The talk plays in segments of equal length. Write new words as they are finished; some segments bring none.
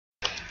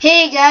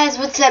Hey guys,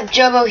 what's up?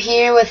 Jobo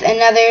here with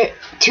another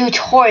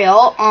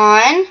tutorial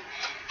on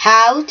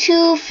how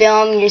to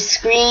film your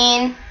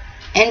screen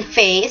and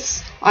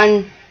face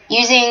on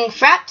using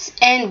Fraps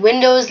and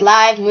Windows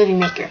Live Movie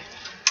Maker.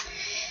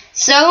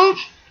 So,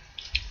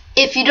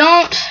 if you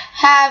don't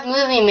have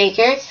Movie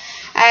Maker,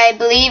 I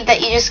believe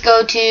that you just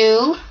go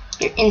to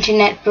your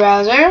internet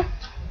browser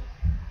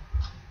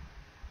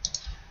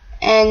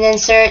and then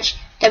search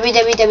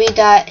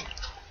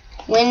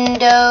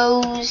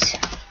www.windows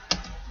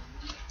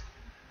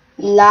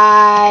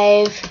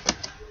Live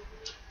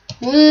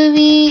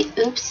Movie,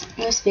 oops,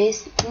 no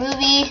space,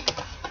 Movie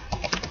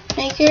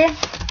Maker,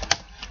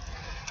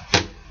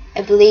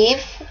 I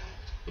believe,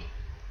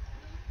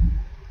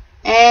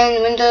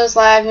 and Windows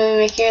Live Movie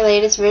Maker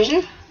latest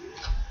version,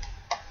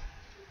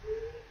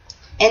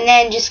 and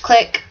then just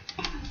click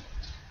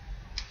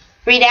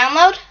free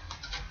download,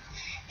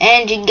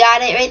 and you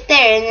got it right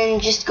there, and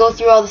then just go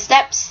through all the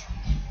steps,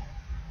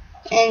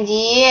 and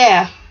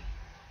yeah,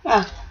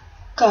 oh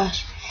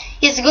gosh.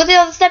 Yes, go through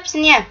all the steps,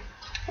 and yeah,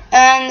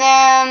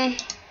 and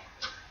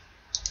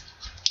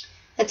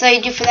that's all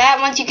you do for that.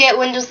 Once you get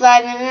Windows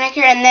Live Movie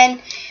Maker, and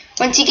then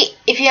once you get,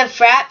 if you have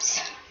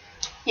Fraps,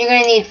 you're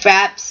gonna need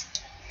Fraps.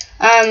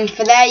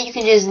 For that, you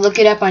can just look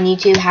it up on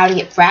YouTube how to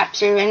get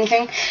Fraps or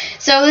anything.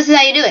 So this is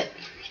how you do it.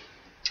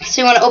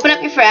 So you want to open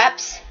up your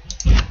Fraps,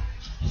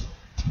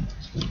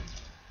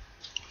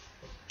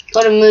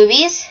 go to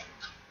Movies,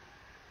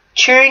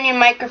 turn your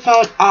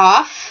microphone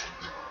off.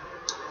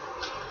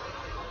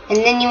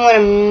 And then you want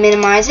to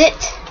minimize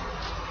it,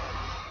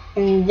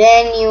 and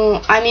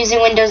then I'm using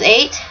Windows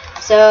 8,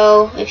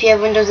 so if you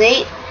have Windows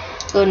 8,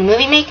 go to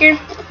Movie Maker,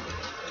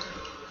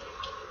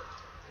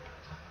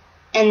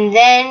 and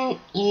then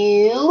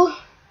you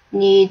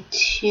need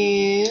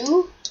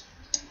to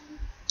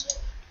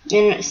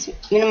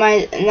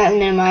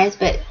minimize,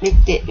 but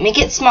make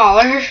it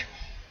smaller.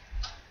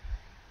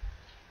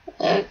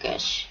 Oh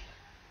gosh.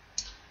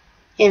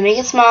 Yeah, make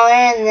it smaller,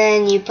 and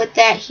then you put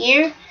that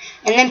here,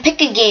 and then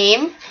pick a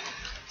game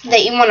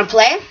that you want to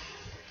play.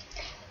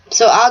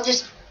 So I'll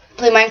just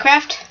play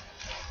Minecraft.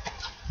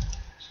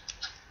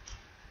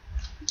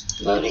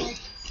 Loading.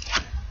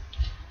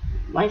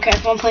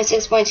 Minecraft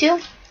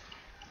 1.6.2.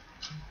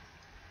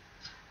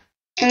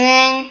 And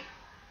then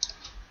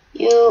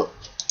you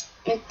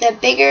make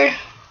that bigger.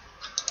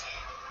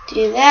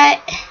 Do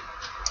that.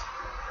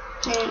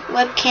 And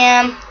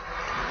webcam.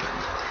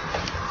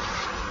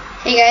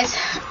 Hey guys.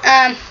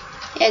 Yeah,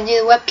 do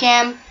the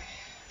webcam.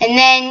 And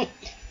then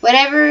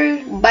whatever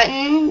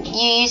button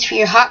you use for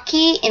your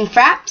hotkey in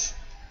Fraps,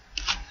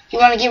 you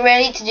want to get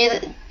ready to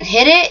hit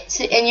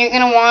it, and you're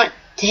going to want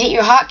to hit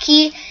your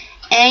hotkey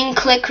and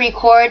click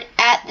record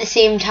at the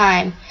same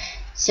time.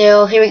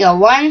 So here we go.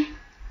 1,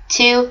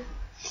 2,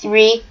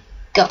 3,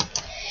 go.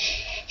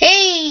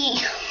 Hey!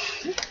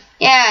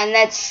 Yeah, and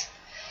that's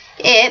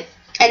it.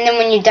 And then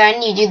when you're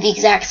done, you do the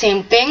exact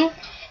same thing,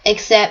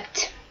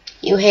 except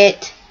you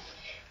hit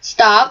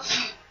stop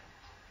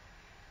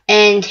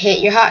and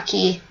hit your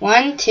hotkey.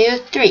 1, 2,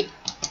 3.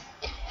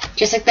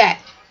 Just like that.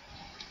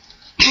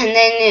 And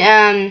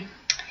then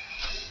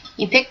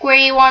you pick where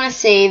you want to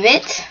save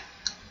it.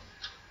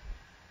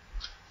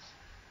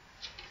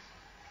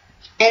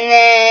 And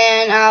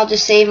then I'll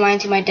just save mine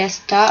to my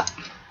desktop.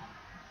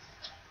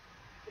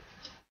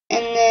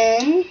 And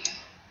then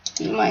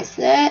minimize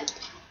that.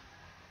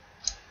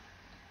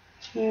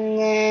 And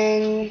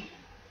then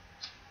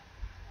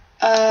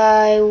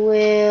I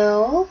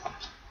will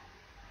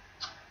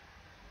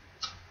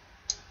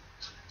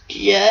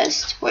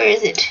where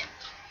is it?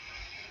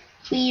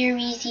 Where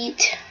is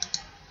it?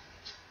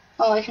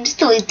 Oh, I can just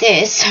delete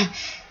this.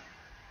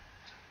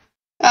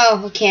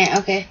 Oh, I can't.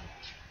 Okay.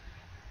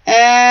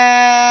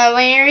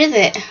 Where is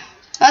it?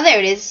 Oh, there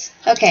it is.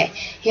 Okay,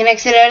 you can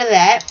exit out of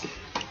that.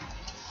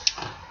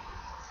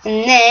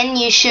 And then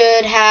you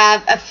should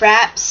have a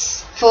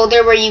Fraps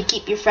folder where you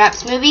keep your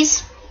Fraps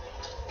movies.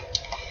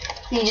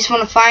 You just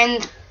want to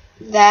find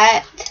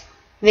that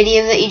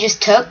video that you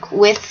just took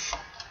with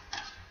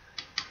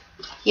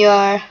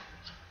your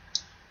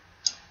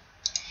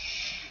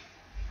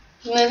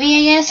movie,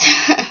 I guess.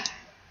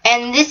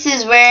 And this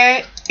is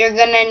where you're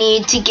gonna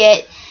need to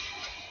get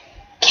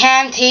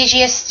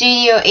Camtasia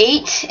Studio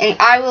 8, and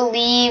I will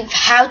leave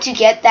how to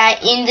get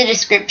that in the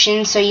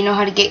description so you know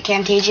how to get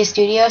Camtasia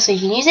Studio so you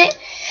can use it.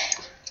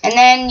 And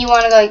then you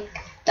want to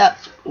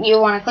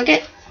click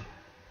it.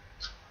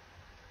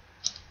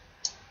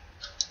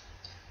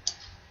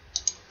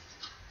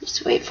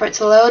 Just wait for it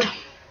to load.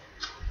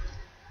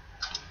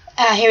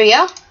 Here we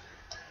go.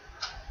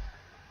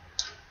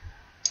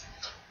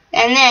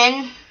 And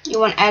then you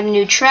want to add a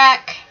new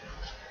track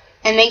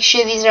and make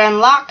sure these are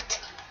unlocked.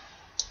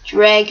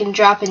 Drag and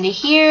drop into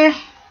here,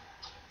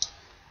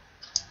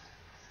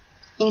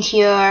 into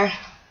your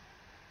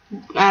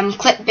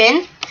clip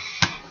bin.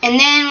 And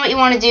then what you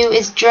want to do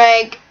is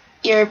drag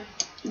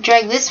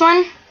this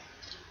one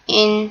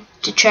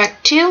into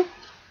track 2.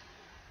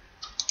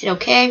 Hit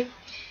OK.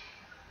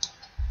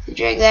 So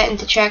drag that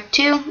into track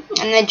 2, and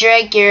then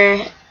drag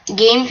your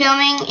game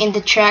filming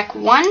into track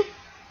 1.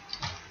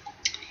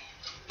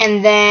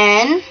 And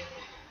then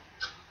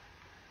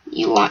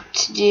you want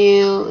to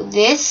do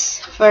this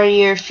for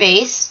your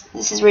face.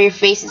 This is where your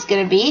face is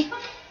going to be.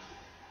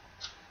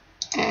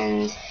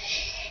 And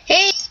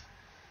hey,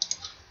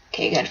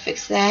 okay, gotta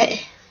fix that.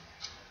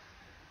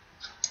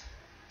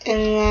 And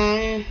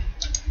then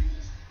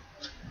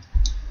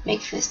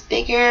make this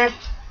bigger.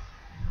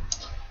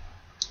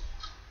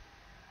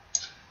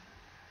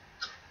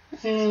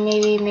 And then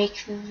maybe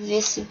make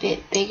this a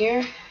bit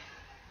bigger.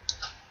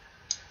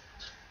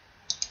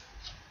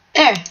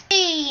 There.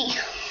 Hey.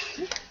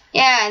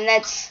 Yeah, and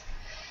that's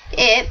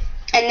it.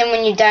 And then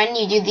when you're done,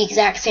 you do the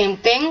exact same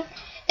thing,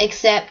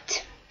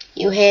 except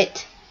you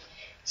hit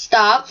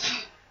stop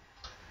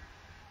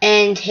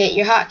and hit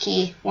your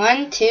hotkey.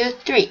 1, 2,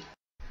 3.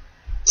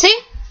 See?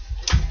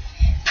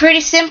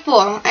 Pretty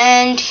simple.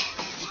 And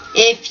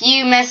if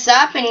you mess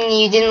up and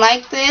you didn't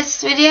like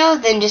this video,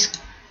 then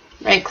just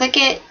right click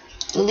it,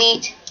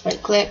 delete,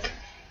 right click,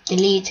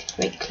 delete,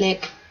 right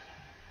click,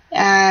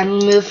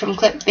 remove from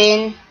clip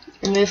bin,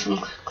 remove from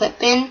clip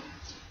bin,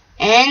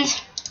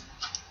 and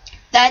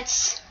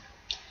that's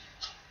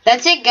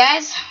it,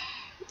 guys.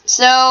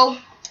 So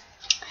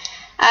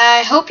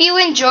I hope you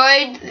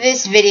enjoyed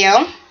this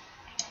video.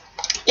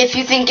 If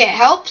you think it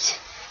helped,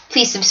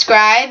 please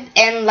subscribe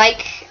and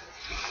like,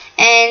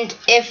 and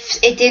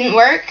if it didn't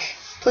work,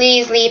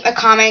 please leave a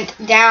comment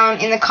down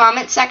in the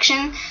comment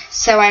section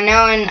so I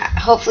know, and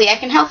hopefully I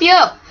can help you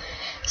out.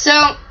 So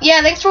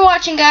yeah, thanks for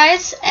watching,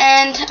 guys,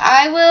 and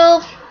I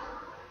will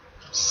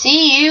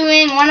see you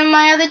in one of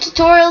my other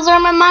tutorials or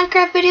my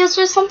Minecraft videos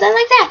or something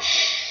like that.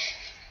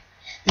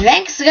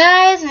 Thanks,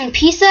 guys, and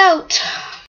peace out.